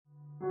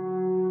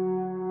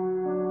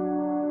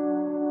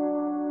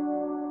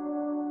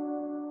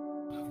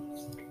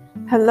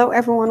Hello,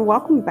 everyone.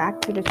 Welcome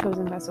back to the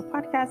Chosen Vessel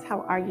podcast. How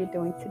are you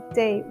doing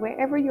today?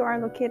 Wherever you are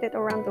located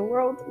around the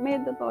world, may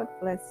the Lord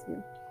bless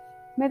you.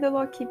 May the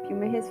Lord keep you.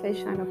 May His face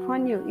shine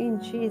upon you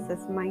in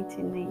Jesus'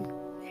 mighty name.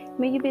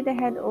 May you be the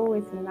head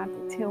always and not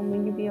the tail.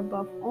 May you be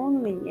above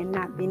only and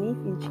not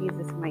beneath in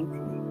Jesus' mighty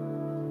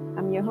name.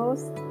 I'm your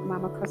host,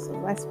 Mama Crystal.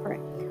 Let's pray.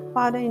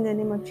 Father, in the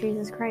name of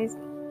Jesus Christ,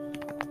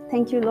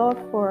 thank you, Lord,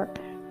 for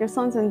your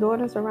sons and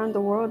daughters around the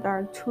world that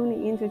are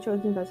tuning into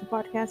Chosen Vessel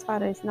podcast.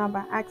 Father, it's not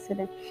by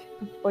accident,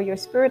 for your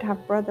spirit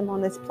have brought them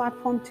on this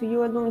platform. To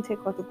you alone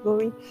take all the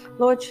glory.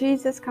 Lord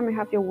Jesus, come and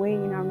have your way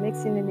in our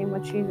midst in the name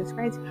of Jesus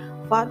Christ.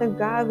 Father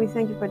God, we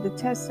thank you for the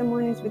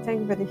testimonies. We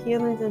thank you for the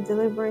healings and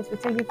deliverance. We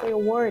thank you for your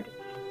word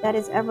that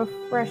is ever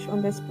fresh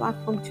on this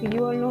platform. To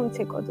you alone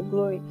take all the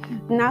glory.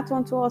 Not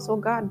unto us, O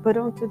God, but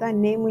unto thy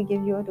name we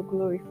give you all the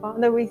glory.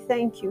 Father, we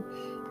thank you.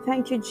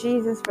 Thank you,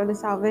 Jesus, for the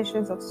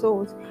salvations of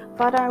souls.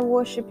 Father, I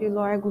worship you,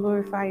 Lord. I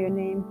glorify your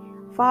name.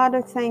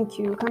 Father, thank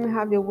you. Come and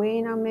have your way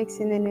in our mix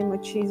in the name of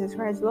Jesus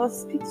Christ. Lord,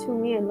 speak to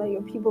me and let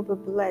your people be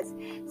blessed.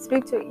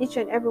 Speak to each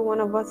and every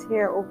one of us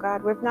here, oh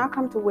God. We've not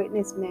come to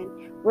witness men.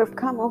 We've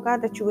come, oh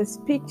God, that you will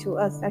speak to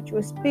us, that you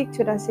will speak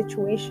to that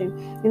situation,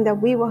 and that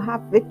we will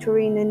have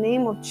victory in the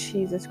name of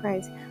Jesus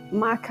Christ.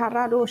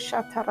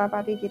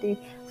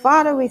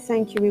 Father, we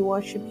thank you. We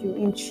worship you.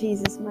 In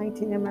Jesus'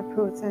 mighty name, I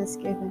pray with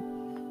thanksgiving.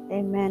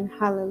 Amen.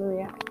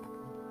 Hallelujah.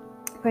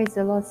 Praise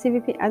the Lord.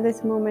 CVP, at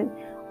this moment,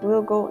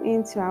 we'll go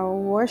into our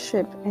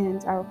worship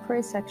and our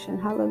prayer section.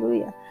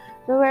 Hallelujah.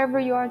 Wherever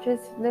you are,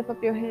 just lift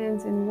up your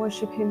hands and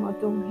worship Him,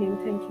 adore Him.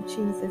 Thank you,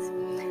 Jesus.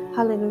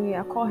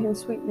 Hallelujah. Call Him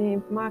sweet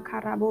name.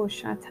 Makarabo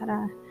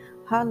Shatara.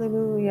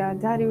 Hallelujah.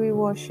 Daddy, we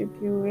worship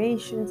you.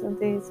 Ancients of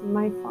days,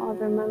 my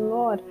Father, my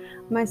Lord,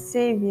 my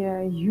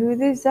Savior. You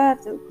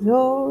deserve the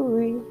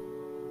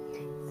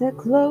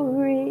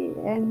glory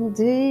and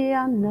the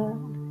honor.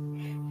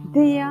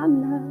 The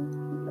honor,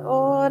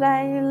 Lord,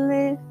 I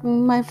lift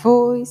my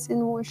voice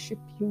and worship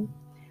you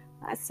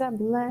as I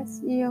bless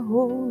your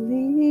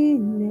holy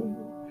name.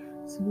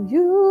 So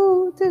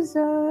you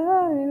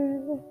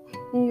deserve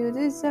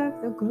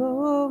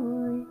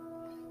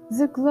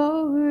the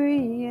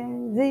glory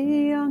and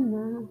the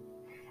honor.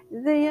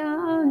 The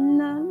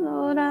honor,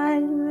 Lord, I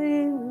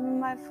lift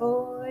my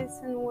voice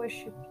and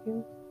worship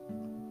you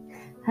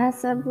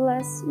as I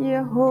bless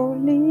your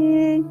holy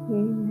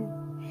name.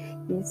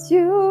 Yes,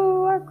 you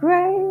are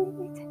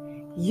great.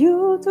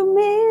 You do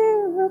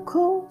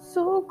miracles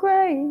so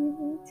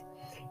great.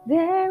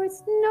 There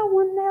is no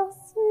one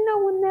else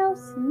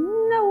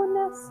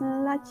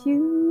like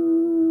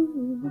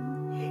you.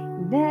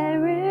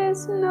 There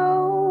is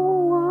no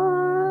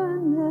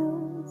one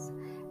else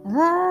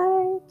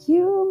like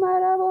you.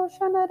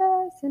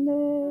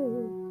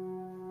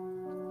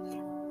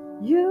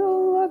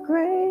 You are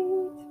great.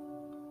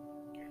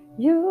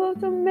 You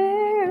do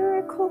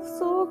miracles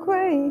so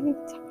great.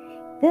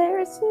 There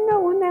is no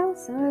one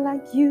else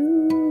like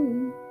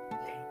you.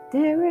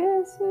 There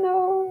is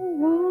no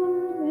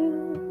one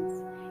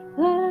else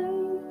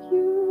like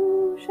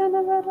you.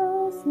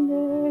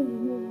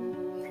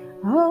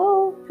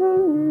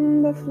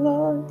 Open the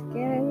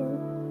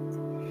floodgate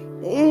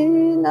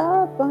in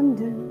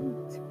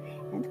abundance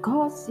and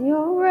cause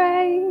your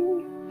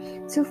rain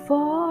to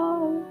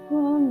fall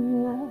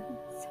on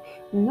us.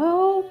 And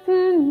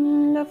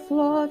open the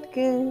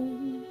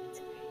floodgate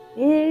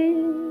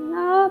in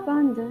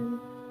abundance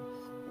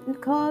and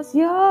cause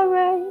your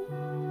rain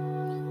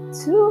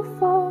to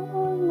fall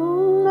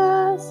on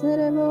us.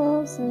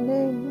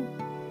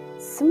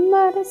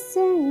 Somebody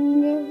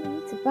sing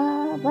it,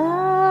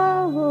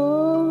 Baba.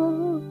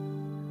 Oh,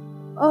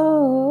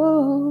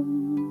 oh,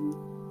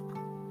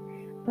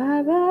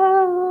 Baba.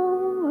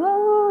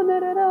 Oh,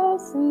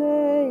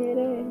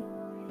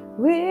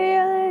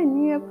 we're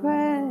in your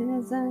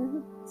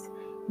presence.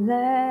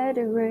 Let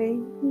it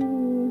rain.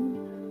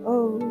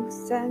 Oh,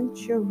 send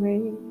your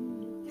rain.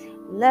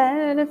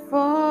 Let it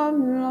fall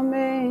on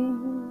me.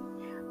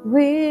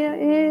 We're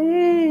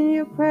in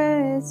your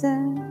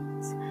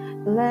presence.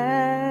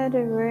 Let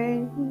it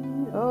rain.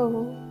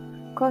 Oh,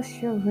 cause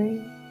your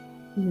rain.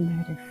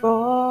 Let it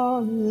fall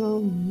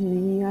on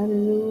me.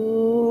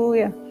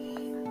 Hallelujah.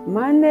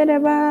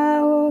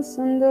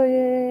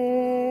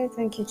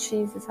 Thank you,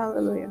 Jesus.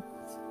 Hallelujah.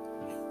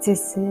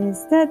 This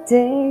is the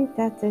day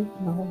that the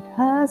Lord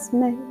has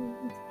made.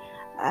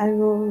 I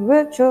will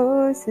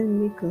rejoice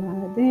and be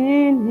glad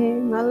in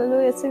Him.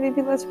 Hallelujah.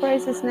 CVP, let's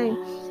praise His name.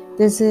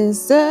 This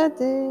is the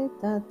day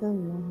that the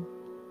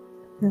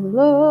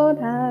Lord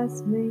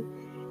has made.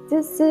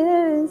 This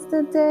is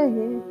the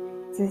day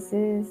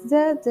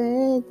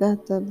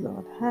that the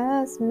Lord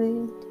has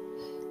made.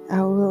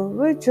 I will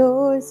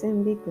rejoice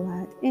and be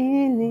glad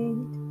in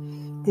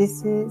it.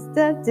 This is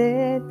the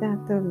day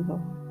that the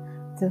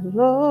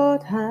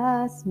Lord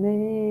has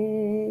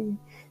made.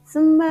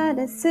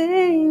 Somebody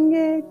sing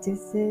it.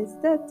 This is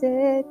the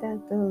day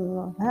that the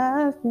Lord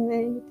has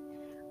made.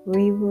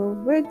 We will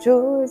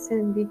rejoice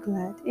and be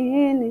glad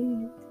in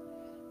it.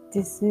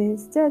 This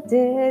is the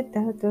day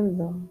that the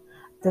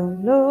the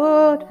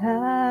Lord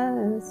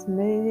has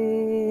made.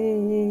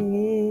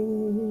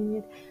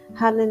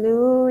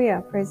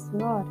 Hallelujah. Praise the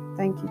Lord.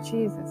 Thank you,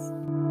 Jesus.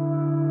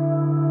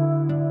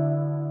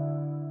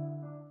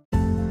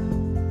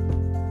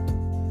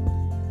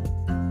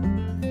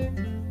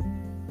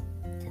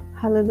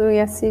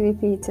 Hallelujah,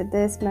 CVP.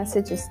 Today's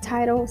message is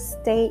titled,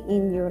 Stay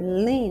in Your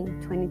Lane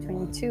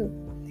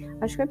 2022.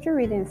 Our scripture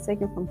reading is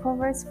taken from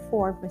Proverbs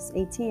 4, verse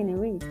 18, and it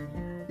reads,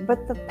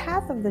 But the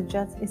path of the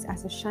just is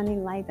as a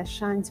shining light that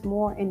shines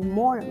more and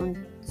more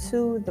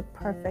unto the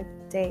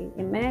perfect day.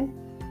 Amen.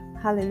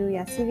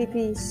 Hallelujah.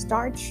 CVP,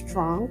 start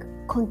strong,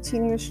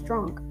 continue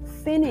strong,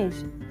 finish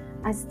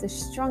as the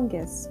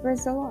strongest.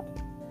 Praise the Lord.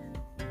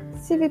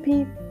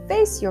 CVP,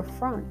 face your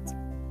front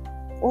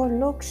or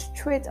look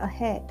straight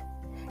ahead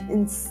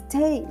and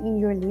stay in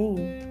your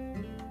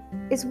lane.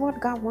 It's what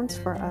God wants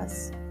for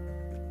us.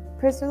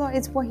 Praise the Lord.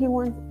 It's what He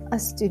wants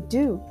us to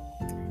do.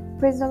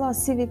 Praise the Lord,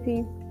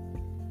 CVP.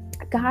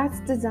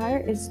 God's desire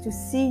is to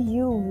see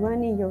you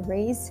running your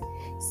race,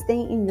 stay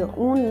in your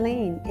own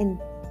lane,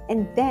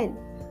 and then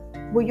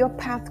will your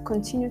path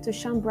continue to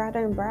shine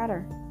brighter and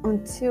brighter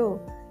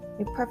until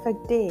a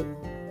perfect day,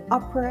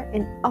 upper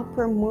and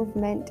upper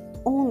movement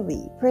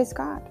only. Praise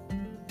God.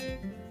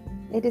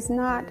 It is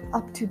not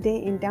up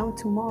today and down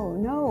tomorrow.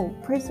 No,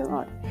 praise the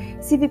Lord.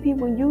 CVP,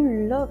 when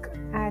you look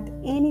at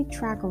any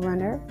track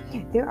runner,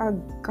 they are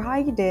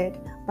guided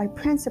by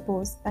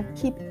principles that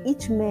keep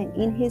each man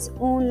in his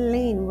own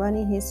lane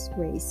running his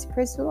race.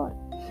 Praise the Lord.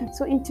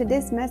 So in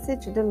today's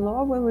message, the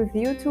Lord will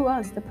reveal to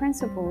us the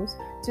principles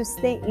to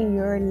stay in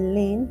your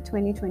lane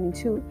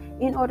 2022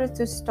 in order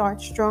to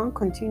start strong,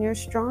 continue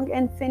strong,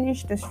 and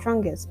finish the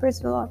strongest.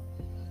 Praise the Lord.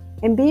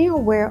 And being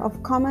aware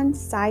of common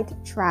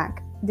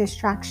sidetrack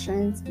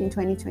distractions in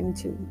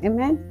 2022.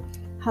 Amen.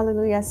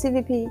 Hallelujah.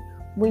 CVP,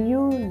 when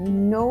you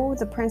know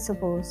the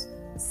principles,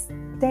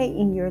 stay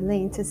in your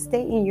lane, to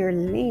stay in your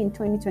lane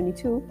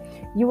 2022,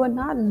 you will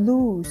not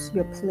lose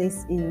your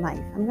place in life.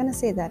 I'm going to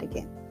say that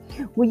again.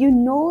 When you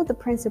know the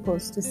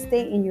principles to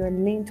stay in your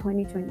lane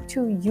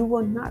 2022, you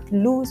will not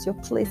lose your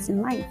place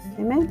in life.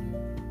 Amen.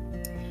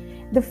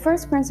 The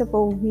first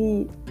principle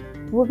we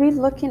will be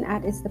looking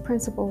at is the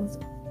principle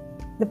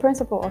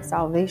of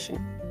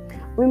salvation.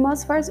 We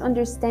must first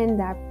understand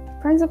that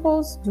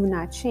principles do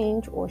not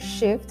change or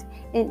shift,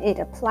 and it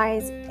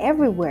applies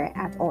everywhere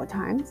at all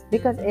times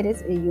because it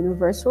is a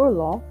universal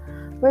law.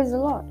 Praise the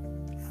Lord.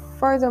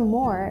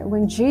 Furthermore,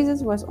 when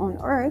Jesus was on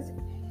earth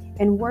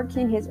and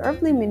working his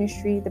earthly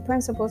ministry, the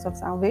principles of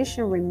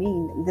salvation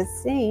remained the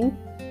same,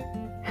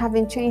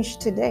 having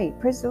changed today.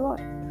 Praise the Lord.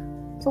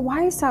 So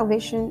why is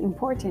salvation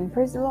important?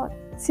 Praise the Lord.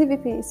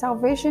 CVP,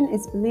 salvation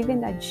is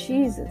believing that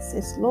Jesus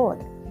is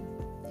Lord,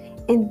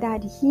 and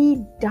that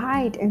He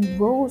died and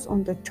rose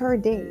on the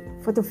third day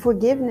for the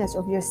forgiveness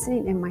of your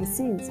sin and my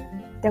sins,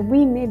 that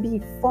we may be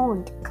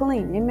found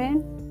clean.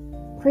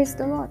 Amen. Praise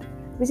the Lord.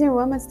 We see in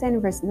Romans 10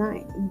 verse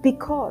 9,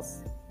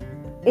 because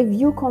if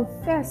you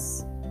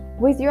confess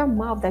with your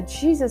mouth that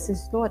Jesus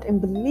is Lord and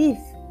believe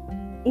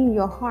in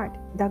your heart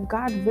that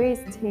God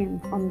raised Him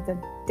from the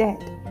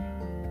dead,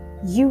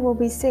 you will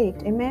be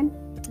saved. Amen.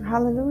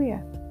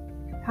 Hallelujah.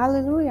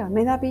 Hallelujah.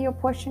 May that be your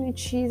portion in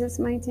Jesus'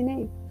 mighty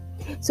name.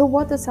 So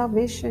what does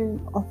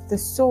salvation of the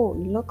soul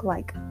look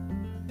like?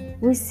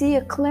 We see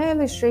a clear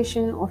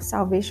illustration of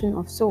salvation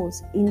of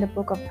souls in the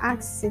book of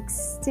Acts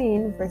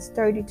 16, verse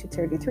 30 to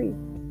 33.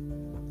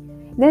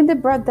 Then they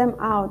brought them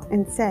out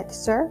and said,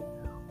 Sir,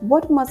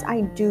 what must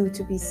I do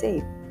to be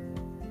saved?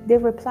 They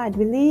replied,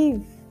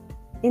 Believe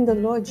in the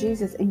Lord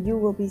Jesus and you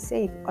will be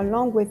saved,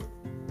 along with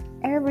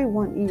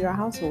everyone in your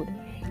household.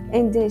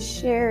 And they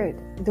shared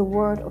the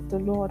word of the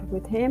Lord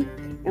with him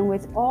and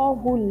with all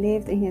who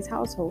lived in his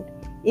household.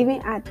 Even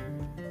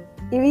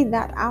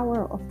that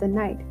hour of the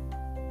night,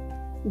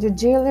 the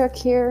jailer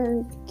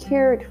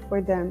cared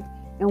for them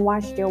and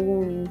washed their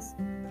wounds.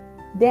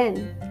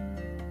 Then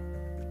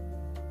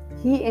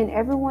he and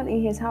everyone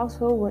in his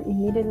household were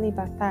immediately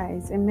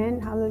baptized.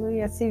 Amen.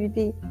 Hallelujah.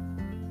 CVP.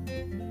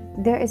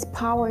 There is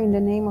power in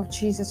the name of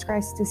Jesus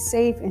Christ to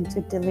save and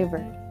to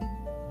deliver.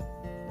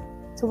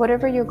 So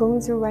whatever you're going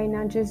through right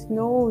now, just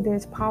know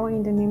there's power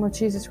in the name of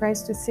Jesus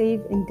Christ to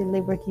save and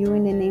deliver you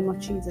in the name of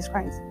Jesus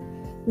Christ.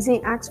 We see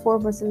in Acts 4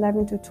 verse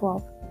 11 to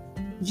 12.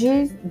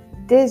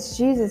 This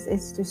Jesus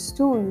is the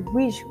stone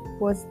which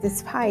was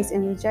despised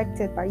and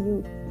rejected by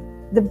you,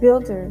 the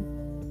builder,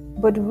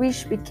 but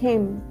which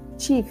became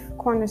chief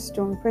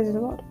cornerstone. Praise the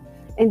Lord.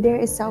 And there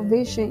is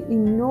salvation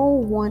in no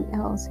one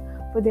else,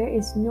 for there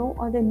is no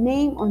other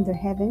name under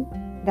heaven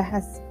that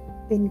has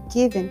been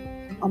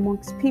given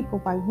amongst people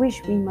by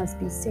which we must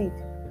be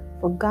saved.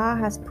 For God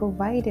has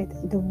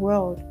provided the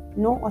world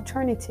no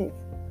alternative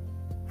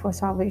for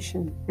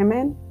salvation.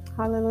 Amen.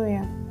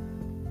 Hallelujah.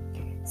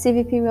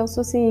 CVP, we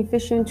also see in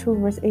Ephesians 2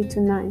 verse 8 to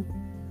 9.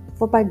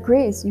 For by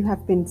grace you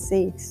have been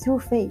saved through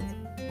faith,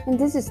 and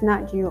this is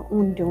not your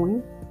own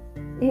doing.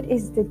 It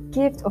is the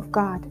gift of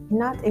God,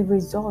 not a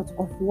result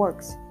of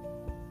works,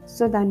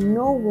 so that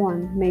no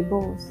one may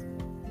boast.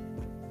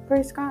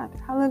 Praise God.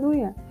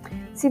 Hallelujah.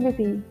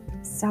 CVP,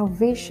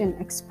 Salvation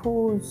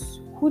exposes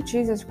who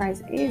Jesus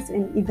Christ is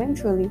and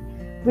eventually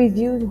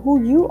reveals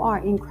who you are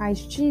in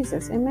Christ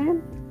Jesus.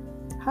 Amen.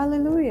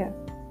 Hallelujah.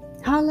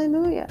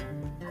 Hallelujah.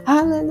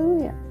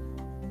 Hallelujah.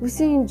 We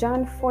see in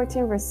John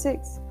 14 verse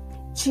 6,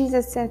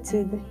 Jesus said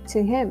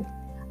to him,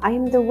 I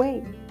am the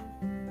way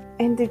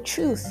and the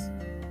truth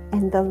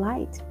and the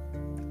light.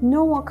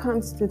 No one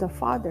comes to the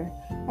Father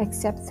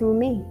except through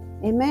me.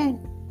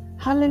 Amen.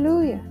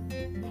 Hallelujah.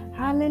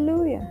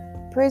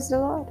 Hallelujah. Praise the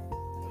Lord.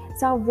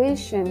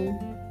 Salvation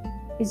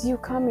is you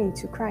coming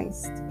to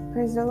Christ.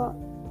 Praise the Lord.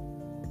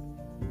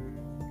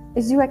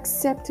 Is you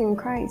accepting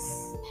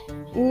Christ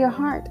in your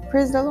heart.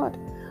 Praise the Lord.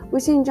 We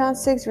see in John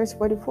 6 verse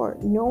 44,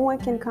 no one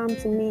can come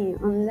to me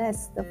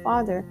unless the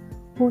Father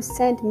who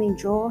sent me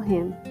draw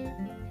him,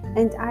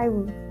 and I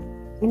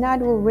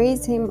will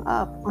raise him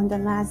up on the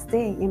last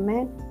day.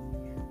 Amen.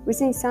 We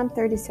see in Psalm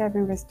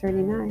 37 verse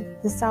 39,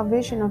 the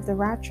salvation of the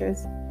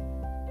righteous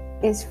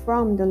is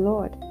from the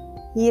Lord.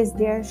 He is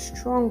their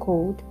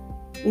stronghold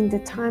in the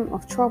time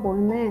of trouble.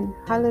 Amen.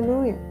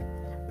 Hallelujah.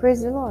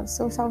 Praise the Lord.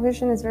 So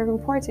salvation is very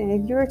important.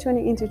 If you're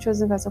tuning into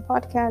Chosen Vessel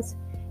Podcast,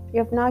 you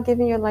have not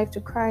given your life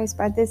to Christ,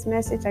 by this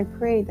message I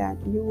pray that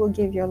you will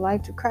give your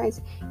life to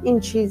Christ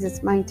in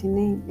Jesus' mighty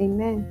name.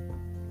 Amen.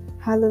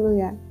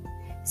 Hallelujah.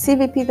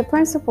 CVP, the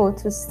principle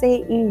to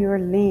stay in your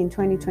lane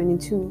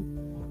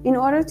 2022. In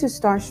order to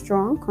start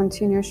strong,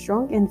 continue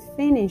strong, and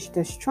finish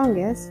the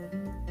strongest,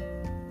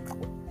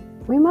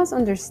 we must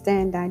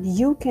understand that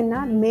you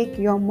cannot make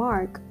your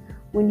mark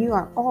when you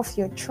are off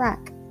your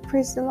track.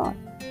 Praise the Lord.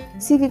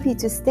 CVP,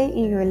 to stay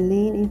in your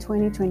lane in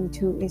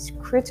 2022 is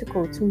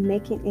critical to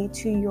making it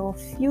to your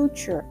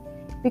future,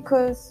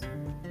 because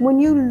when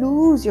you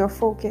lose your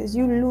focus,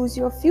 you lose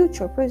your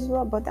future. Praise the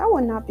Lord. But that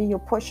will not be your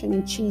portion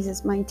in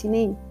Jesus' mighty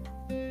name.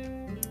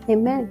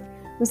 Amen.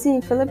 We see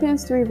in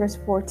Philippians 3 verse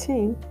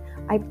 14,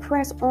 I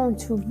press on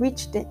to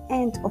reach the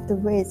end of the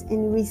race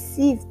and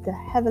receive the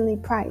heavenly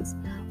prize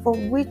for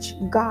which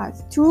God,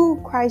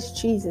 through Christ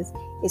Jesus,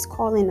 is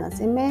calling us.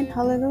 Amen.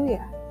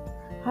 Hallelujah.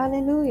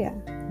 Hallelujah.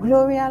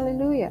 Glory.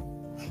 Hallelujah.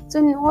 So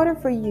in order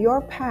for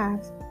your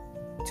path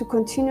to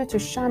continue to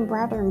shine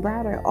brighter and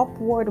brighter,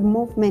 upward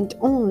movement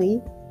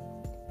only,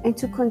 and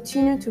to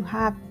continue to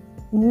have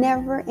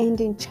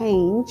never-ending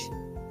change,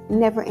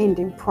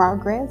 never-ending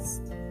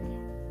progress,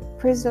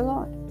 praise the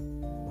Lord,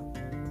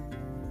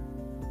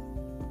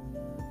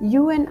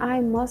 you and I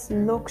must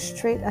look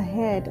straight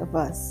ahead of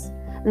us,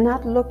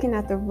 not looking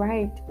at the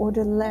right or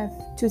the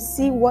left to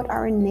see what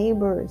our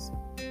neighbors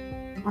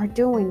are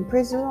doing.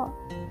 Praise the Lord.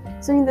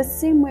 So in the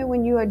same way,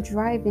 when you are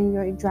driving,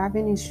 your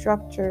driving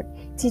instructor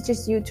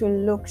teaches you to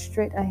look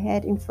straight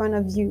ahead in front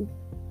of you.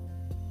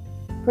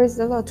 Praise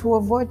the Lord, to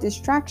avoid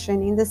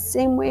distraction. In the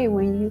same way,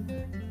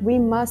 we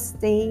must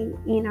stay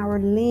in our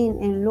lane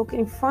and look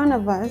in front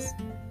of us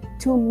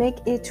to make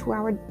it to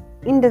our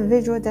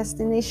individual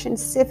destination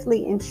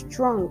safely and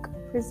strong.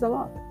 Praise the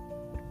Lord.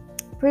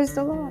 Praise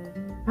the Lord.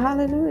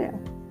 Hallelujah.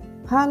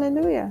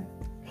 Hallelujah.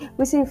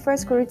 We see in 1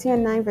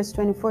 Corinthians 9 verse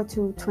 24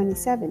 to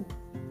 27.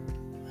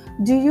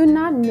 Do you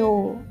not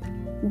know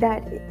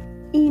that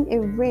in a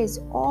race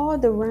all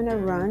the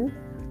runners run,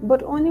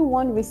 but only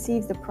one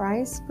receives the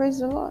prize? Praise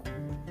the Lord.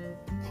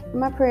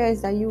 My prayer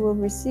is that you will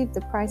receive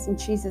the prize in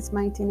Jesus'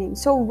 mighty name.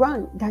 So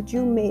run that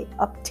you may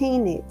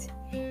obtain it.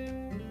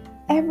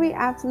 Every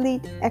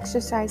athlete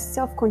exercises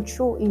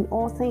self-control in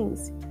all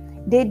things.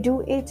 They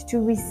do it to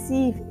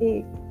receive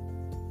a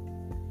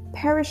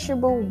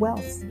perishable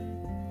wealth,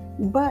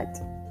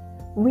 but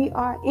we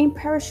are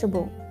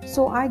imperishable.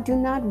 So I do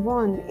not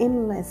run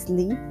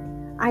aimlessly.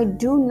 I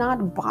do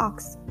not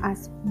box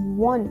as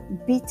one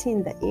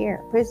beating the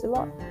air. Praise the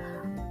Lord.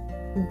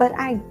 But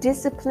I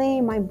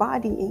discipline my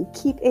body and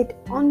keep it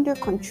under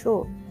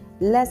control,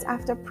 lest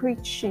after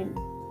preaching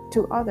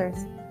to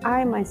others,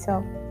 I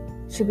myself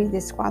should be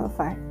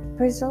disqualified.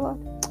 Praise the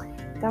Lord.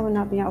 That will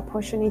not be our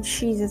portion in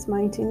Jesus'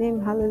 mighty name.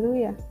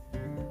 Hallelujah.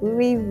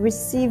 We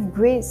receive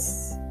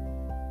grace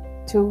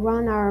to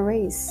run our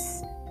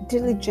race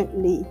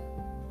diligently.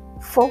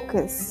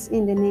 Focus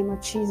in the name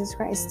of Jesus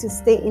Christ, to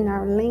stay in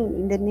our lane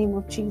in the name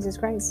of Jesus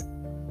Christ.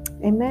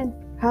 Amen.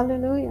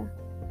 Hallelujah.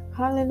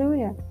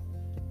 Hallelujah.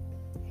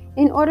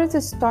 In order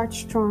to start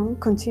strong,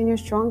 continue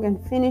strong,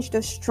 and finish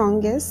the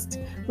strongest,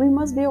 we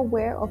must be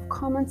aware of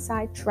common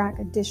sidetrack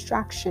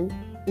distraction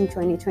in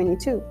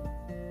 2022.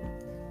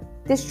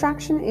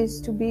 Distraction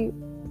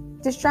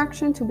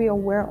to be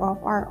aware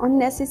of are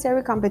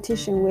unnecessary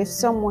competition with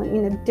someone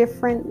in a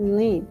different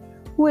lane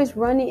who is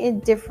running a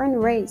different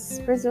race.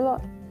 Praise the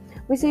Lord.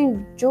 We see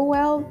in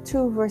Joel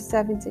 2 verse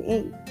 7 to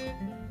 8.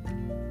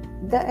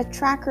 The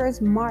attackers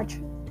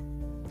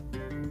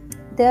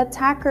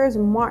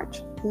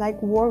march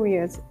like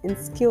warriors and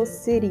scale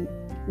city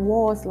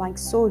walls like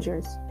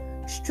soldiers.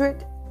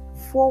 Straight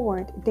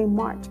forward they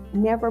march,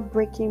 never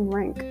breaking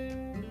rank.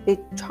 They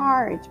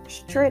charge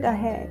straight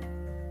ahead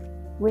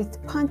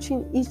without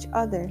punching each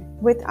other.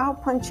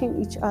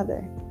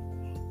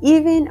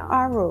 Even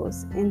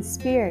arrows and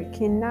spear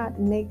cannot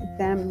make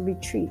them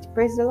retreat.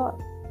 Praise the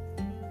Lord.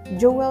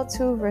 Joel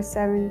 2 verse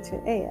 7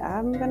 to 8.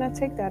 I'm going to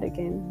take that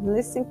again.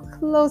 Listen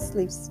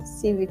closely,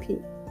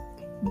 CVP.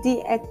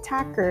 The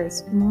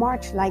attackers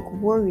march like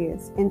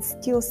warriors and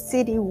scale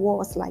city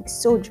walls like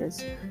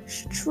soldiers.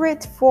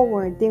 Straight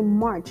forward they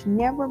march,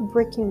 never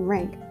breaking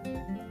rank.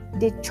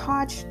 They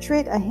charge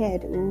straight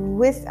ahead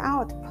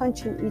without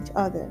punching each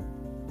other.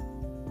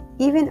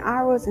 Even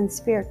arrows and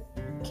spears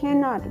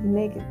cannot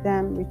make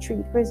them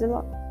retreat. Praise the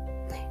Lord.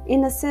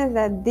 In the sense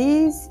that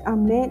these are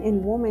men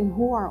and women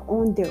who are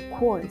on their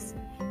course.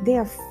 They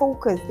are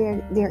focused.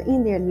 They're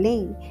in their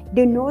lane.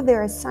 They know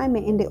their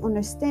assignment and they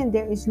understand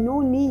there is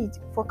no need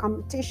for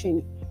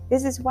competition.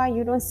 This is why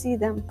you don't see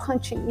them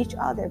punching each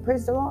other.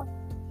 Praise the Lord.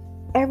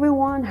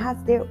 Everyone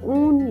has their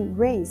own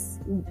race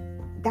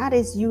that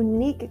is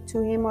unique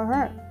to him or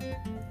her.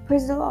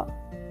 Praise the Lord.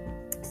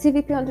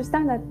 CVP,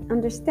 understand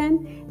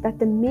that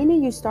the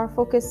minute you start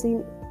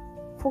focusing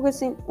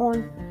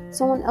on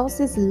someone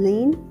else's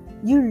lane,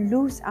 you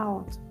lose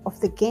out of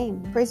the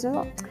game. Praise the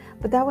Lord.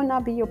 But that will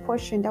not be your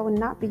portion. That will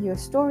not be your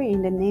story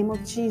in the name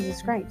of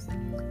Jesus Christ.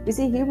 You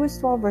see, Hebrews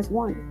 12 verse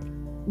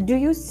 1. Do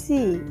you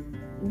see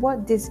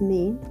what this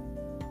means?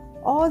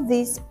 All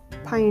these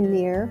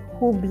pioneers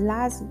who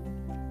blazed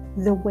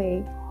the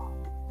way,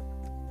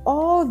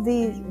 all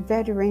these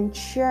veterans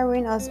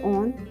cheering us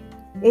on,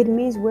 it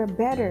means we're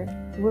better.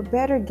 We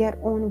better get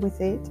on with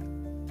it.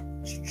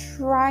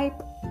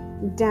 Strip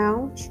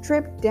down,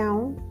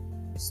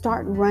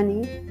 start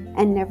running,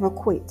 and never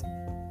quit.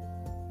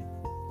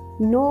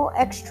 No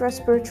extra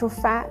spiritual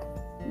fat,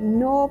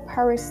 no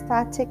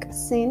parasitic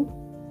sin.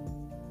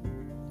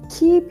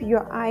 Keep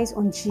your eyes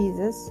on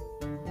Jesus,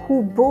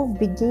 who both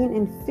begin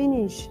and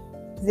finish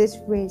this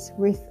race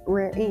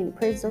we're in.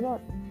 Praise the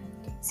Lord.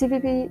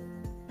 CVP,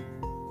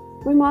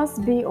 we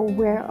must be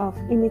aware of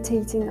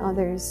imitating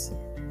others.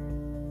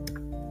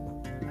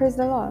 Praise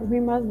the Lord. We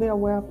must be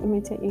aware of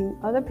imitating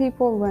other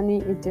people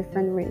running a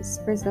different race.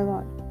 Praise the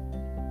Lord.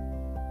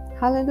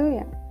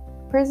 Hallelujah.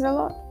 Praise the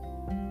Lord.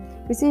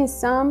 We see in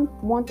Psalm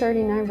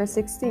 139 verse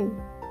 16,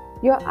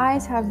 your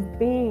eyes have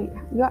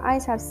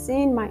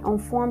seen my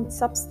unformed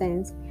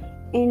substance,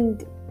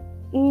 and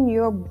in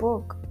your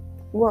book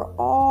were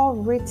all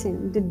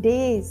written the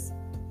days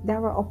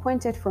that were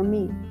appointed for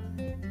me,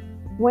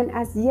 when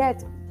as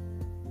yet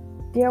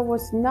there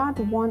was not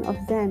one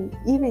of them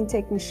even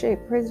taking shape.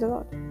 Praise the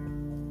Lord.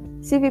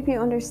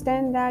 CVP,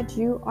 understand that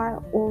you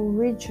are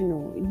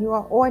original.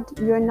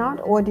 You're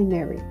not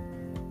ordinary.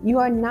 You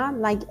are not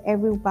like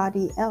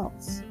everybody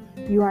else.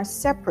 You are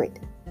separate.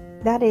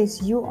 That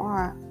is, you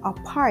are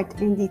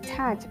apart and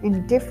detached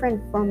and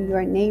different from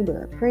your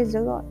neighbor. Praise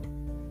the Lord.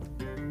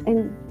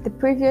 And the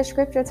previous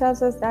scripture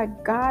tells us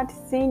that God,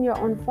 seeing your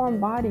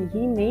unformed body,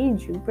 He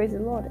made you. Praise the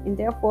Lord. And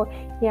therefore,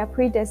 He had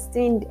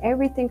predestined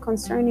everything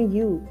concerning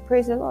you.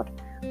 Praise the Lord.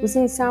 We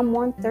see in Psalm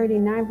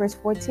 139 verse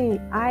 14,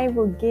 I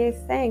will give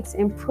thanks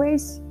and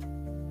praise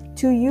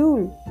to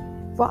you,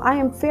 for I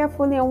am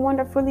fearfully and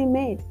wonderfully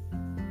made.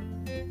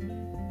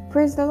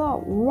 Praise the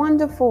Lord.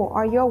 Wonderful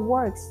are your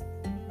works,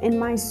 and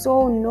my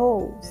soul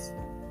knows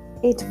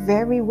it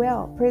very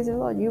well. Praise the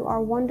Lord. You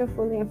are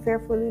wonderfully and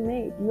fearfully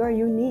made. You are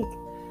unique.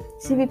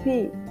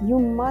 CVP, you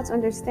must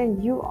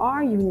understand you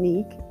are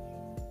unique.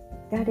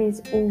 That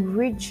is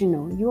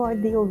original. You are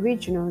the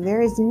original.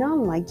 There is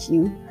none like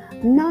you,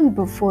 none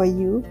before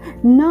you,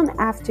 none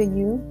after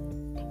you.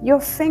 Your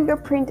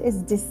fingerprint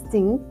is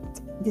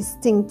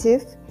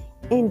distinctive,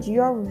 and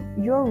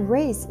your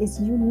race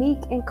is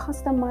unique and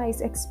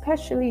customized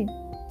especially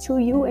to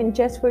you and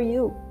just for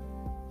you.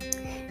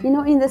 You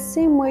know, in the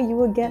same way you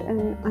will get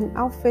an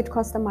outfit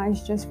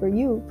customized just for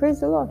you.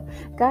 Praise the Lord.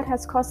 God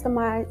has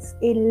customized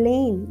a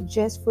lane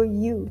just for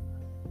you.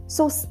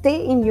 So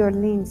stay in your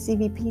lane,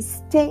 CVP.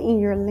 Stay in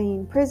your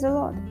lane. Praise the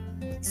Lord.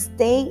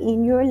 Stay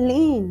in your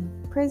lane.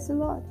 Praise the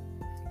Lord.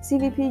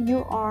 CVP,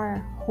 you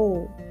are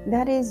whole.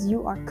 That is,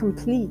 you are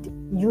complete,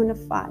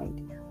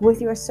 unified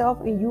with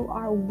yourself, and you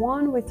are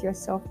one with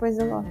yourself. Praise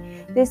the Lord.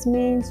 This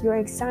means your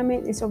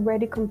assignment is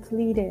already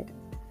completed.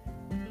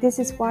 This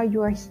is why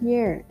you are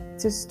here,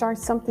 to start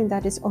something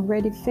that is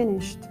already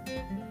finished.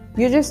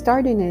 You're just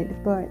starting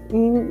it, but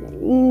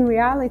in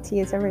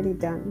reality, it's already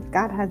done.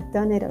 God has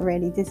done it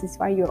already. This is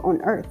why you're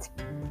on earth,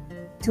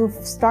 to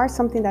start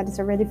something that is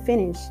already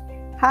finished.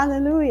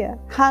 Hallelujah.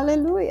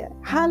 Hallelujah.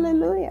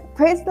 Hallelujah.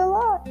 Praise the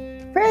Lord.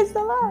 Praise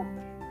the Lord.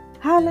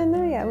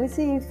 Hallelujah. We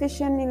see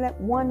Ephesians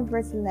 1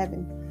 verse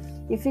 11.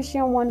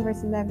 Ephesians 1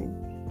 verse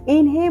 11.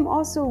 In Him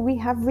also we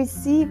have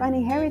received an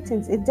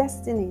inheritance, a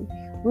destiny.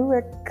 We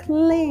were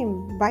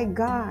claimed by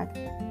God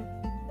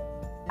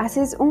as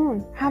His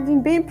own,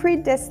 having been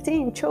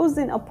predestined,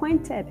 chosen,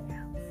 appointed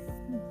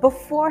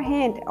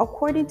beforehand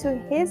according to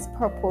His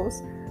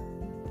purpose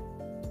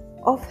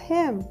of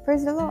Him.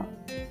 Praise the Lord.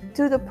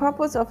 To the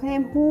purpose of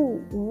Him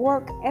who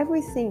worked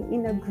everything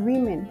in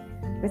agreement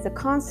with the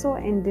counsel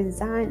and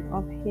design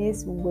of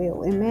His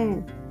will.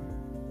 Amen.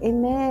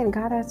 Amen.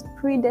 God has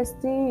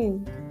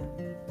predestined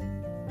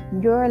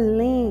your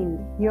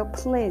lane, your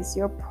place,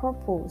 your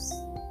purpose.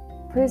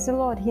 Praise the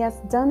Lord. He has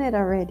done it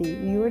already.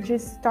 You're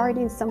just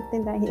starting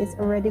something that He is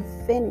already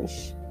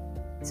finished.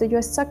 So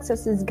your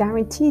success is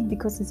guaranteed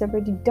because it's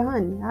already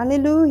done.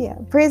 Hallelujah.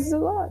 Praise the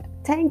Lord.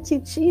 Thank you,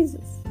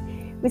 Jesus.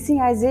 We see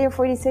Isaiah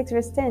 46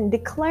 verse 10,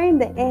 declaring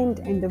the end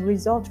and the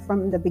result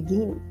from the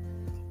beginning.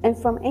 And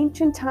from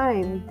ancient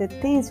time, the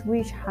things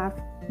which have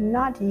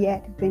not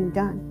yet been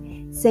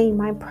done, saying,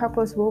 my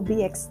purpose will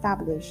be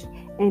established,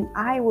 and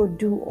I will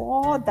do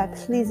all that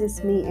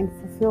pleases me and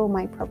fulfill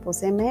my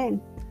purpose.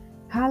 Amen.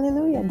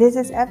 Hallelujah. This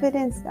is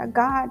evidence that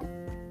God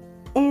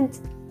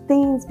ends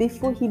things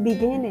before he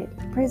began it.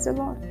 Praise the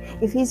Lord.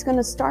 If he's going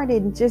to start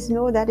it, just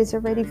know that it's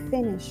already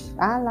finished.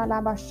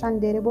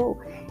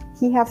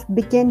 He have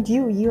begun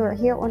you. You are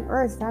here on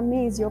earth. That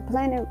means your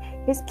plan,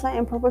 his plan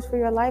and purpose for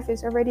your life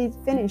is already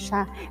finished.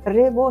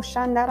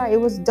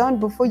 It was done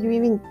before you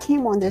even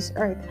came on this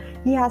earth.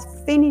 He has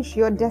finished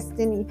your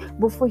destiny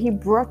before he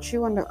brought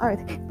you on the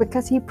earth,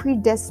 because he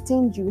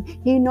predestined you.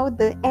 He knows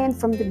the end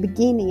from the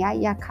beginning.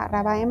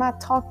 Am I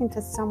talking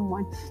to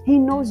someone? He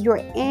knows your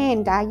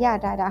end.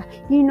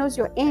 He knows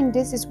your end.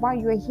 This is why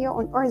you're here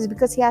on earth,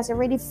 because he has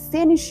already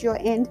finished your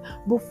end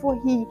before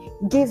he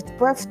gave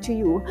birth to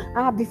you.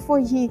 Before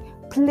he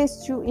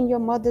placed you in your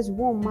mother's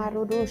womb.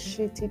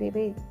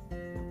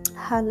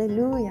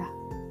 Hallelujah.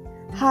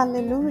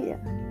 Hallelujah.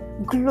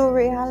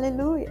 Glory,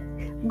 hallelujah.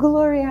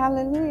 Glory,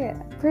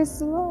 hallelujah. Praise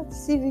the Lord.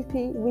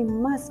 CVP, we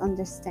must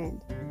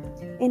understand,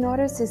 in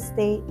order to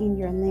stay in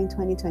your lane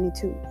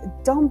 2022,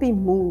 don't be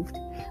moved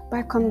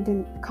by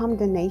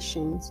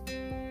condemnations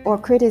or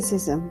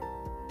criticism.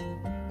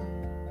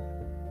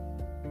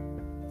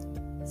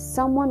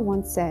 Someone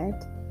once said,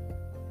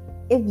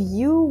 if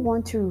you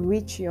want to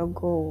reach your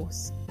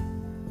goals,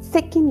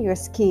 thicken your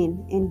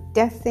skin and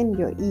deafen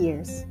your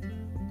ears.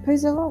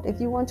 Praise the Lord. If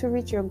you want to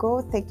reach your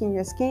goal, thicken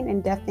your skin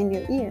and deafen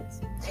your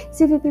ears.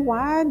 CVP,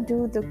 why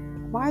do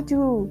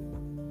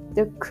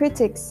the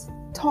critics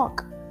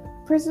talk?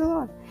 Praise the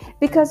Lord.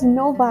 Because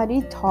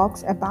nobody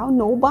talks about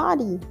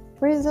nobody.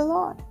 Praise the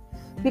Lord.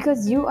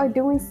 Because you are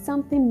doing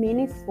something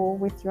meaningful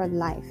with your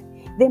life,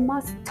 they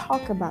must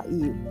talk about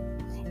you.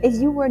 If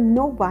you were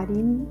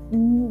nobody,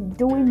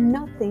 doing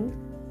nothing,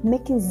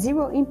 making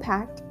zero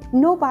impact,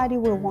 nobody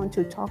will want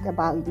to talk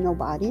about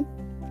nobody.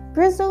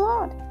 Praise the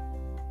Lord.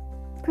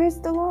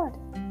 Praise the Lord.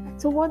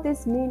 So what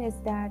this means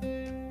is that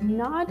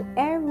not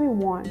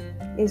everyone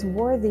is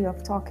worthy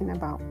of talking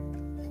about.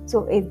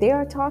 So if they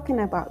are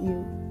talking about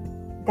you,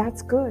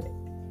 that's good.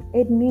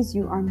 It means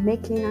you are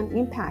making an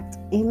impact.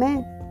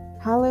 Amen.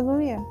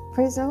 Hallelujah.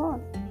 Praise the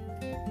Lord.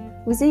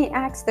 We see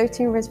Acts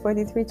 13 verse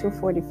 43 to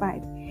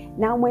 45.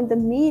 Now when the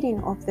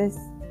meeting of the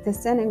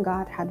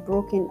synagogue had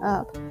broken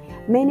up,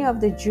 many of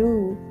the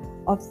Jews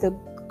of the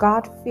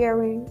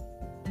God-fearing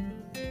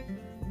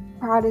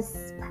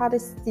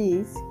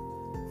Protestants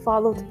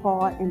followed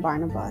Paul and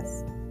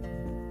Barnabas,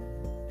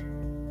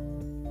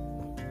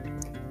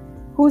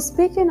 who,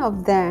 speaking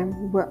of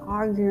them, were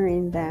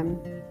arguing them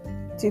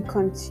to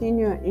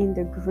continue in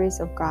the grace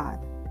of God.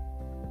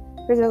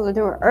 Praise the Lord.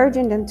 They were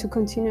urging them to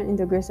continue in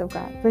the grace of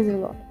God. Praise the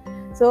Lord.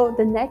 So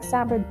the next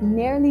Sabbath,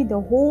 nearly the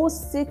whole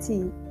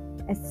city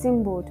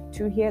assembled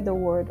to hear the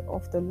word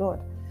of the Lord.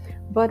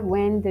 But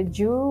when the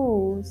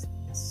Jews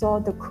saw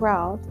the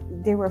crowd,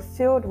 they were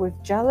filled with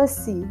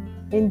jealousy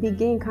and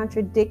began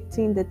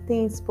contradicting the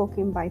things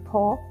spoken by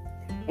Paul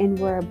and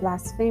were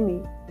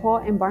blaspheming. Paul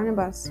and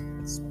Barnabas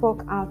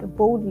spoke out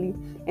boldly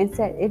and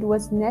said it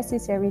was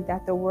necessary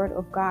that the word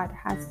of God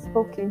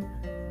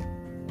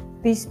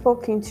be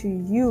spoken to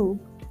you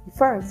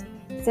first,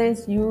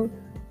 since you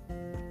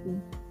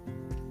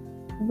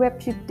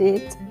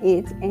repudiate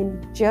it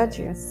and judge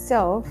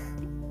yourself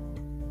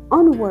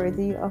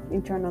unworthy of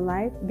eternal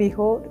life.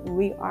 Behold,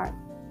 we are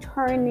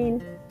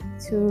turning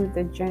to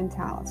the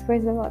Gentiles.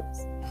 Praise the Lord.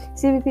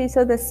 CVP,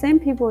 so the same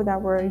people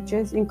that were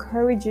just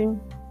encouraging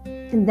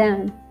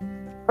them,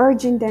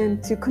 urging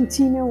them to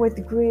continue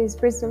with grace,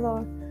 praise the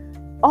Lord,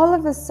 all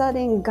of a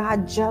sudden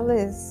got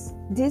jealous.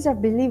 These are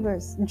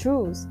believers,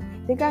 Jews.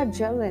 They got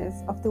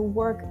jealous of the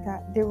work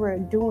that they were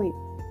doing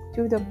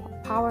through the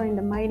power and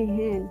the mighty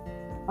hand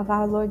of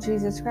our Lord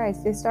Jesus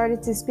Christ. They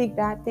started to speak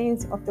bad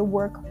things of the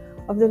work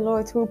of the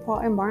Lord through Paul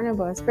and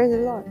Barnabas. Praise the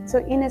Lord. So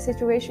in a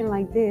situation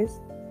like this,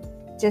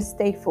 just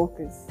stay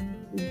focused.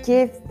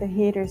 Give the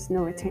haters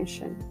no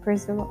attention.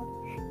 Praise the Lord.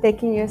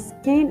 Thicken your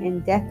skin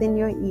and deafen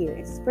your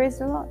ears. Praise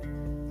the Lord.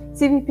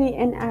 CVP,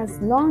 and as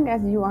long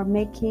as you are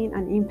making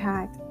an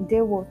impact,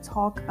 they will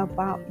talk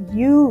about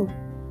you.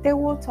 They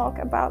will talk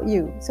about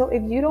you. So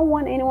if you don't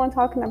want anyone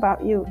talking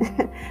about you,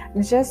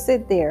 just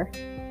sit there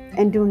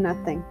and do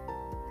nothing.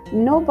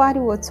 Nobody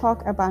will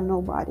talk about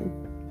nobody.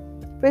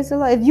 Praise the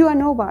Lord. If you are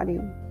nobody,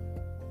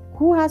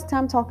 who has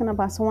time talking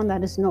about someone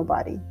that is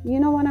nobody? You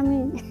know what I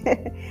mean?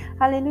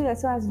 Hallelujah.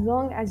 So as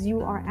long as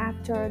you are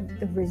after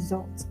the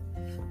results,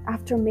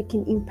 after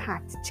making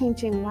impact,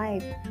 changing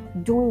life,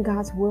 doing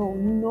God's will,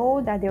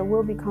 know that there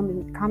will be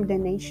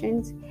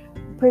condemnations.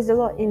 Praise the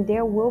Lord. And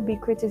there will be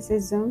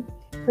criticism.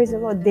 Praise the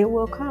Lord. They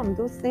will come.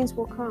 Those things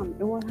will come.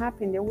 It will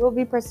happen. There will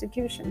be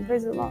persecution.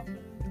 Praise the Lord.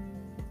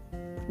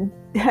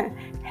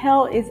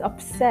 Hell is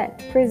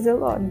upset. Praise the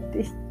Lord.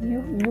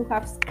 You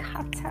have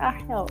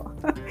scattered hell.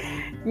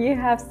 you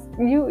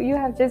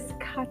have just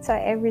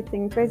scattered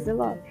everything. Praise the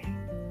Lord.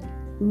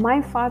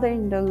 My Father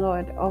in the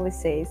Lord always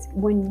says,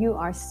 when you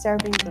are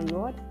serving the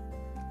Lord,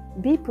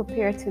 be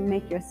prepared to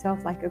make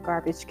yourself like a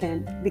garbage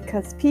can,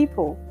 because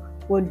people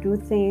will do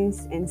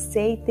things and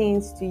say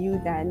things to you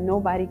that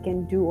nobody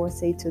can do or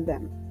say to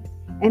them.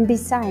 And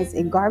besides,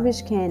 a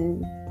garbage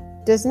can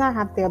does not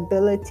have the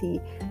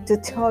ability to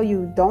tell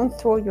you, don't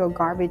throw your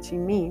garbage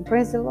in me.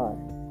 Praise the Lord.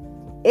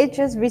 It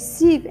just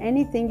receives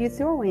anything you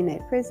throw in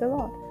it. Praise the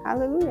Lord.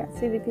 Hallelujah.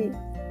 CVP.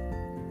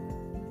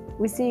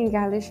 We see in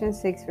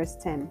Galatians 6 verse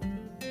 10.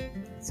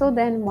 So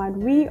then, while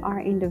we are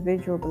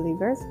individual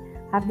believers,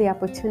 have the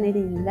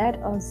opportunity, let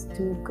us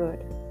do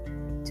good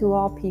to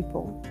all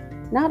people,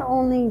 not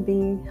only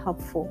being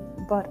helpful,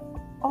 but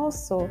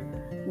also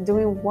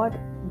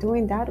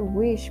doing that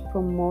which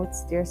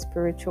promotes their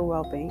spiritual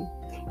well-being,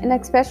 and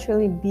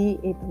especially be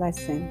a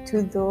blessing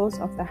to those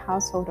of the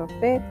household of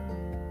faith,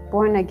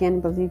 born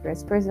again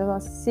believers. Praise the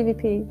Lord.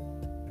 CVP.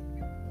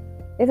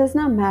 It does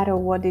not matter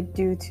what they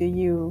do to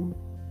you,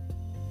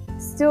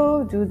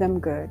 still do them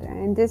good.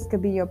 And this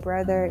could be your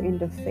brother in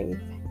the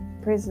faith.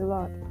 Praise the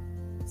Lord.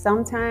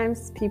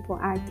 Sometimes people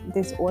act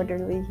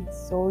disorderly,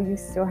 so you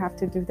still have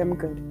to do them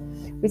good.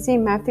 We see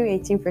in Matthew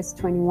 18 verse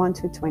 21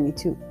 to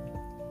 22.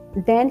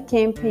 Then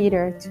came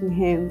Peter to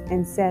him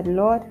and said,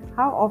 Lord,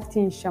 how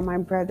often shall my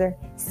brother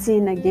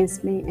sin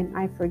against me and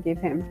I forgive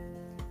him?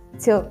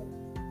 Till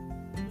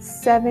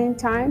 7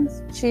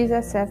 times?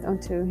 Jesus said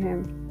unto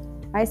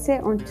him, I say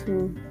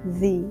unto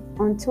thee,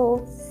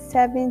 until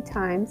 7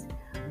 times,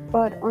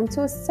 but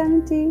until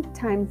 70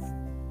 times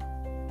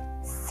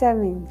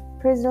 7.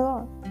 Praise the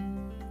Lord.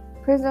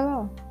 Praise the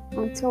Lord.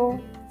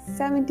 Until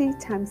 70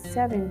 times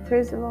 7.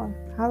 Praise the Lord.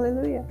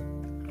 Hallelujah.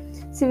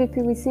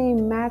 CVP, we see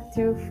in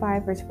Matthew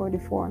 5 verse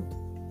 44.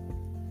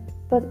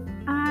 But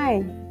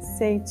I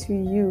say to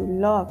you,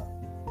 love,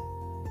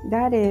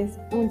 that is,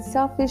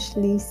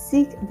 unselfishly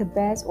seek the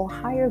best or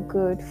higher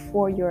good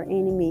for your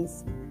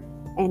enemies,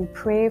 and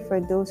pray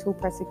for those who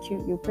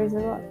persecute you. Praise the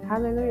Lord.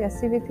 Hallelujah.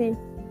 CVP,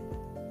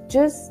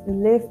 just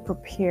live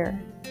prepared.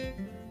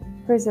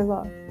 Praise the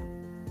Lord.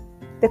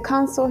 The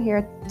counsel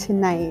here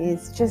tonight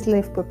is just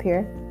live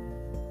prepared.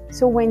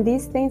 So when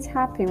these things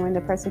happen, when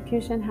the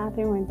persecution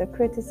happens, when the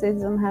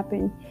criticism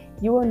happens,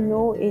 you will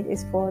know it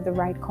is for the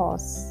right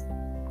cause.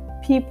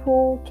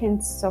 People can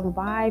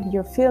survive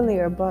your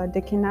failure, but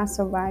they cannot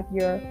survive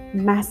your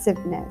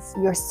massiveness,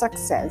 your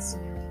success.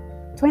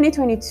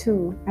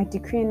 2022, I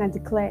decree and I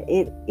declare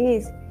it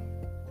is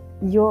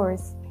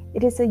yours.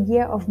 It is a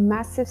year of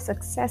massive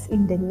success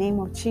in the name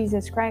of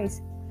Jesus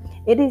Christ.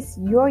 It is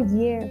your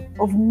year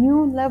of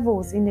new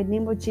levels in the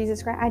name of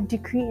Jesus Christ. I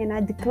decree and I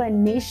declare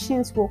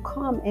nations will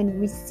come and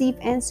receive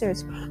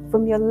answers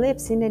from your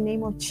lips in the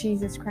name of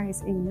Jesus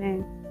Christ.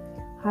 Amen.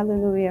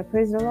 Hallelujah.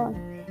 Praise the Lord.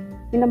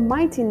 In the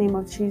mighty name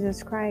of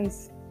Jesus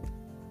Christ,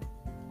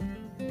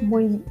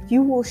 when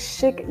you will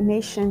shake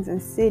nations and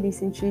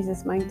cities in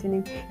Jesus' mighty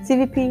name.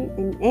 CVP,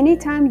 and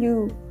anytime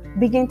you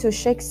begin to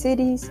shake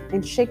cities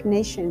and shake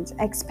nations,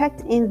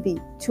 expect envy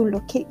to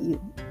locate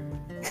you.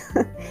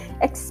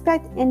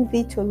 Expect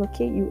envy to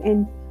locate you,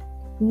 and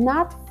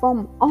not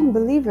from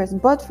unbelievers,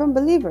 but from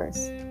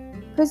believers.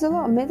 Praise the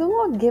Lord. May the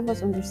Lord give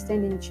us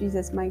understanding in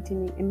Jesus' mighty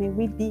name, and may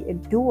we be a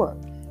doer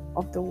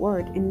of the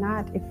word and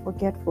not a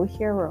forgetful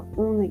hearer,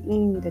 only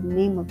in the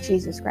name of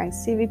Jesus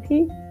Christ.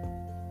 CVP,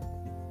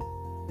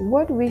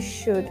 what we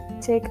should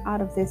take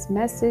out of this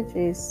message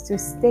is to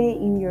stay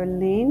in your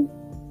lane,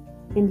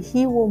 and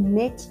He will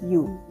make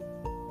you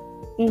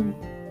in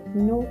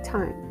no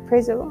time.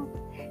 Praise the Lord.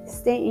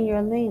 Stay in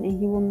your lane and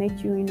He will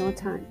make you in no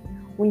time.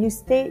 When you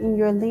stay in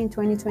your lane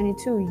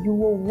 2022, you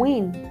will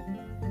win.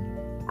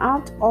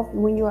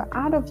 When you are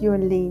out of your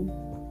lane,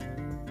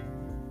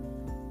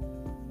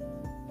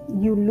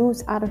 you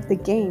lose out of the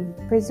game.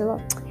 Praise the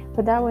Lord.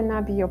 But that will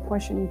not be your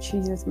portion in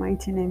Jesus'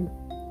 mighty name.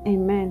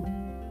 Amen.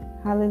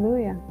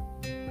 Hallelujah.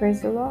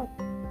 Praise the Lord.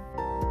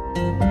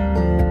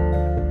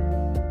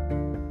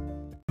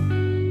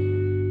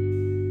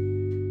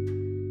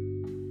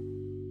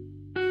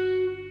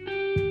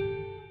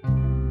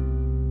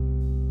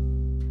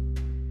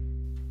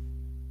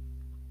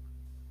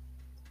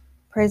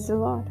 Praise the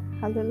Lord.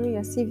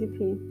 Hallelujah.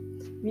 CVP.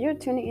 If you're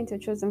tuning into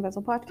Chosen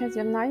Vessel Podcast,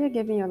 you're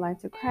giving your life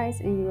to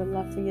Christ and you would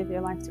love to give your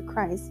life to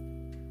Christ.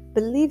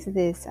 Believe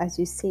this as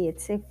you say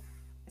it.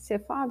 Say,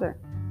 Father,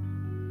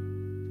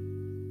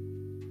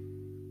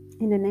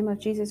 in the name of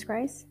Jesus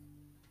Christ,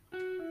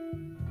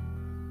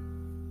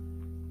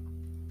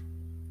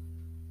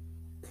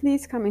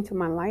 please come into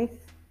my life.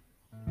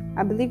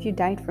 I believe you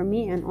died for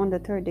me, and on the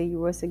 3rd day you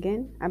rose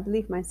again. I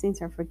believe my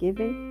sins are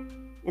forgiven,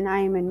 and I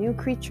am a new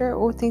creature.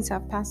 All things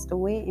have passed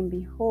away, and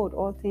behold,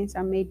 all things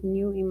are made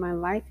new in my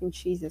life in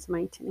Jesus'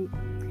 mighty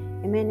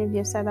name. Amen. If you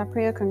have said that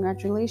prayer,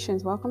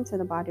 congratulations. Welcome to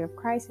the body of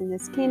Christ in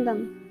this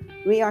kingdom.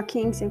 We are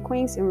kings and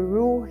queens, and we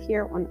rule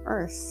here on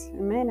earth.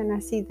 Amen. And I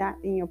see that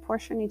in your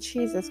portion in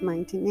Jesus'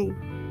 mighty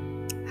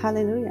name.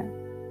 Hallelujah.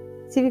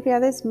 CVP,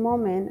 at this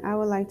moment, I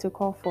would like to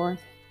call for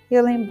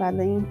healing by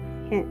laying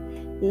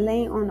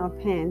on of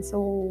hands.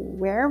 So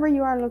wherever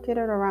you are located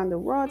around the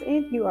world,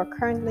 if you are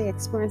currently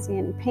experiencing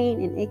any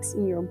pain and aches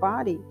in your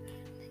body,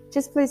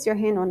 just place your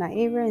hand on that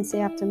area and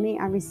say after me,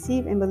 I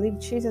receive and believe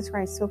Jesus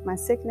Christ took my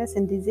sickness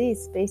and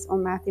disease based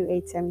on Matthew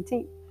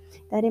 8:17.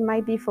 That it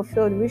might be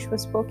fulfilled, which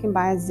was spoken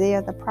by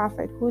Isaiah the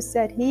prophet, who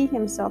said he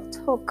himself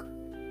took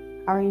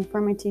our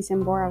infirmities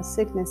and bore our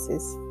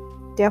sicknesses.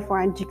 Therefore,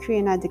 I decree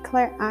and I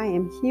declare I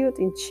am healed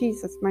in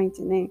Jesus'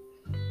 mighty name.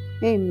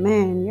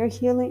 Amen. Your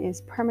healing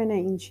is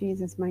permanent in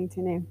Jesus'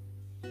 mighty name.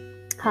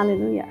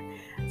 Hallelujah.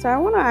 So I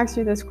want to ask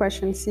you this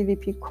question,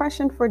 CVP,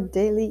 question for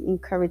daily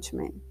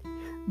encouragement.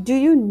 Do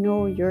you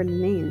know your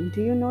lane?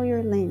 Do you know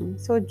your lane?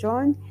 So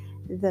join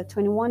the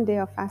 21 day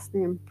of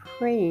fasting and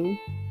praying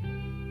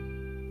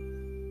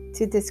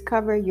to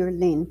discover your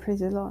lane. Praise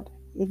the Lord.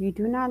 If you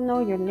do not know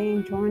your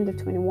lane, join the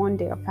 21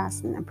 day of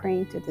fasting and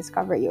praying to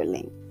discover your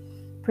lane.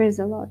 Praise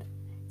the Lord.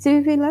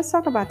 CVP, let's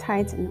talk about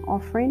tithes and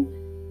offering.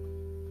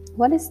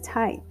 What is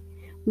tithe?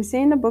 We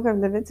say in the book of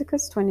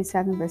Leviticus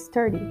 27 verse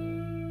 30,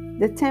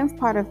 the 10th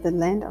part of the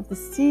land, of the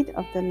seed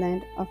of the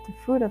land, of the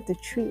fruit of the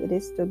tree, it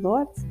is the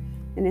Lord's,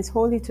 and is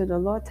holy to the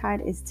Lord.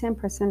 Tithe is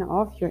 10%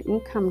 of your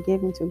income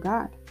given to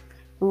God.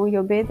 And when you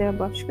obey the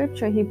above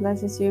scripture, he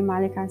blesses you in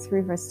Malachi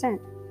 3 verse 10.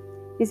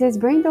 He says,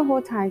 bring the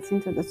whole tithes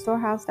into the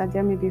storehouse, that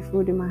there may be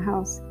food in my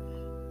house.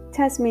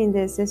 Test me in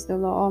this, says the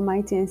Lord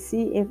Almighty, and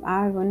see if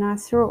I will not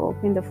throw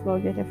open the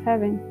floodgate of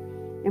heaven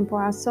and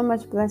pour out so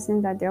much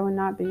blessing that there will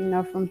not be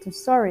enough room to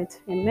store it.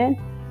 Amen.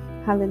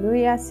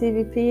 Hallelujah.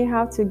 CVP,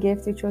 how to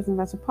give to Chosen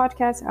Vessel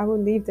Podcast. I will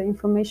leave the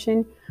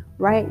information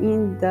right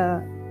in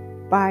the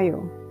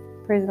bio.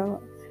 Praise the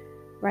Lord.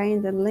 Right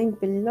in the link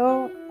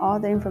below. All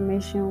the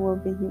information will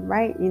be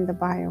right in the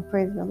bio.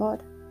 Praise the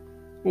Lord.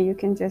 And you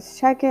can just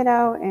check it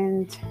out,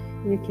 and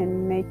you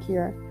can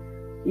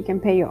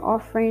pay your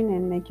offering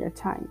and make your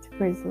tithe.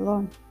 Praise the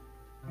Lord.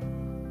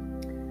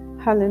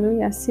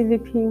 Hallelujah.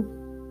 CVP,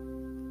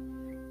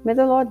 may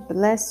the Lord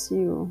bless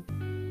you.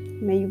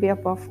 May you be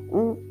above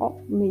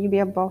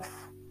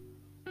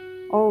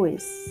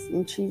always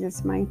in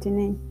Jesus' mighty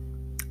name.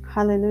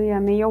 Hallelujah.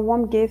 May your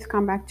warm gifts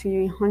come back to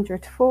you in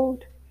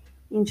 100-fold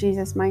in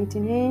Jesus' mighty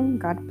name.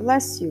 God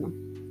bless you.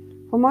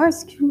 For more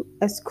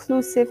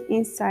exclusive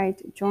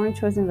insight, join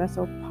Chosen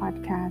Vessel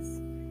Podcast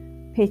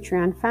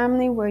Patreon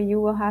family, where you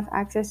will have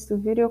access to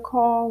video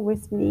call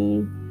with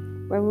me,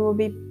 where we will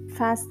be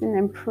fasting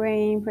and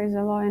praying, praise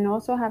the Lord, and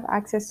also have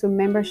access to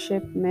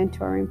membership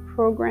mentoring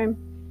program,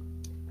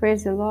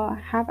 praise the Lord,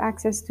 have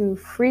access to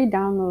free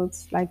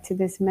downloads like to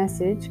this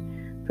message,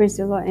 praise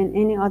the Lord, and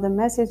any other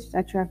message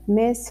that you have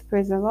missed,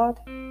 praise the Lord.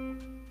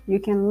 You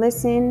can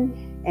listen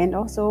and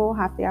also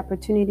have the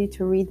opportunity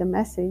to read the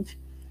message.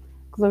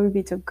 Glory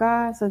be to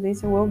God. So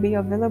this will be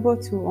available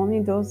to only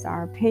those that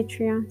are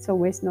Patreon. So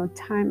waste no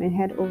time and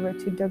head over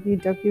to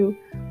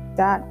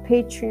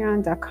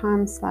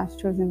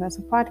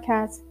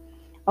www.patreon.com/chosenvesselpodcast.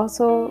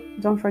 Also,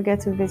 don't forget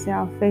to visit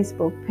our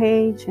Facebook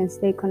page and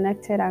stay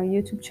connected, our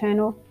YouTube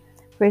channel.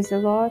 Praise the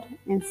Lord,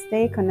 and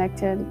stay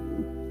connected.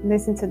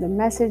 Listen to the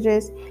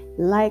messages,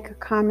 like,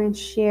 comment,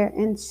 share,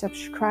 and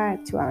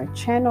subscribe to our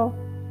channel.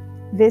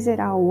 Visit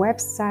our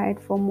website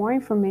for more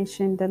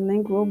information. The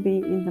link will be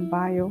in the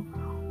bio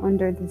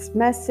under this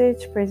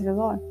message. Praise the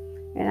Lord.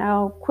 And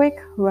our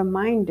quick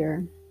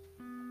reminder,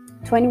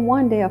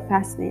 21 day of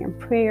fasting and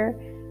prayer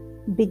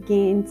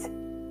begins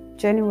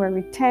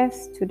January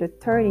 10th to the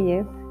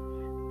 30th.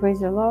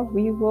 Praise the Lord.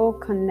 We will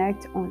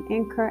connect on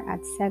Anchor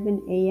at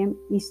 7 a.m.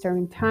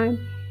 Eastern Time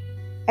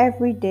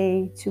every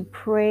day to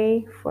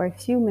pray for a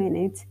few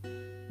minutes.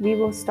 We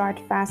will start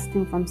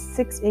fasting from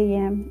 6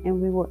 a.m.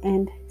 and we will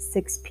end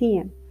 6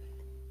 p.m.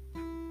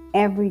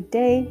 every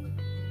day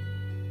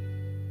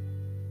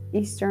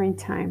Eastern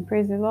Time.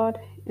 Praise the Lord.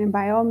 And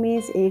by all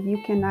means, if you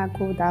cannot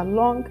go that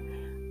long,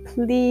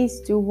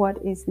 please do what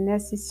is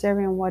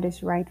necessary and what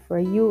is right for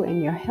you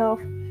and your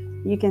health.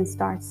 You can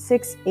start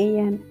 6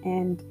 a.m.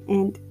 and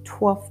end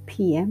 12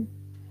 p.m.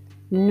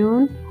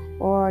 noon,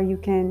 or you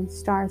can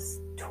start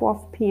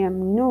 12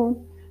 p.m.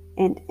 noon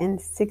and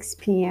end 6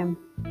 p.m.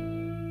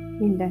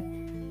 in the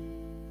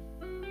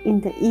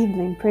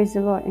evening. Praise the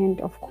Lord. And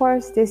of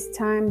course, this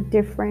time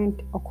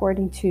different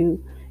according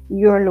to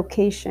your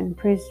location.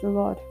 Praise the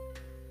Lord.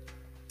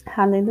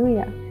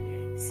 Hallelujah.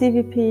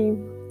 CVP,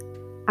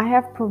 I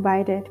have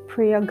provided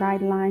prayer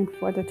guideline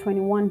for the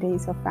 21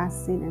 days of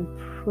fasting and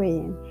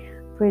praying.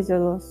 Praise the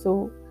Lord.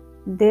 So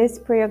this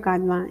prayer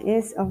guideline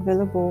is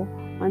available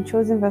on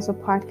Chosen Vessel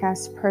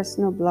Podcast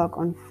personal blog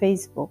on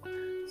Facebook.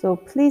 So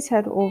please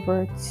head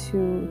over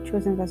to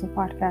Chosen Vessel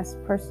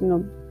Podcast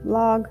personal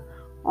blog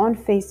on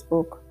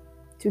Facebook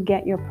to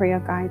get your prayer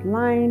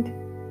guideline,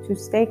 to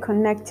stay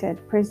connected.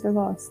 Praise the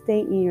Lord.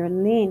 Stay in your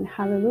lane.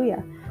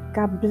 Hallelujah.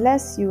 God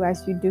bless you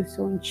as you do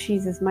so in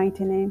Jesus'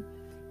 mighty name.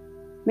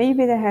 May you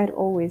be the head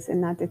always and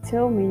not the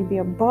tail. May you be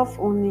above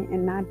only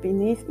and not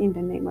beneath in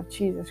the name of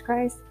Jesus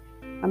Christ.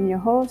 I'm your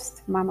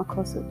host, Mama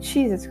Kosso.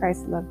 Jesus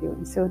Christ love you,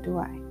 and so do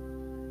I.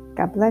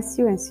 God bless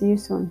you and see you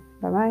soon.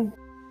 Bye-bye.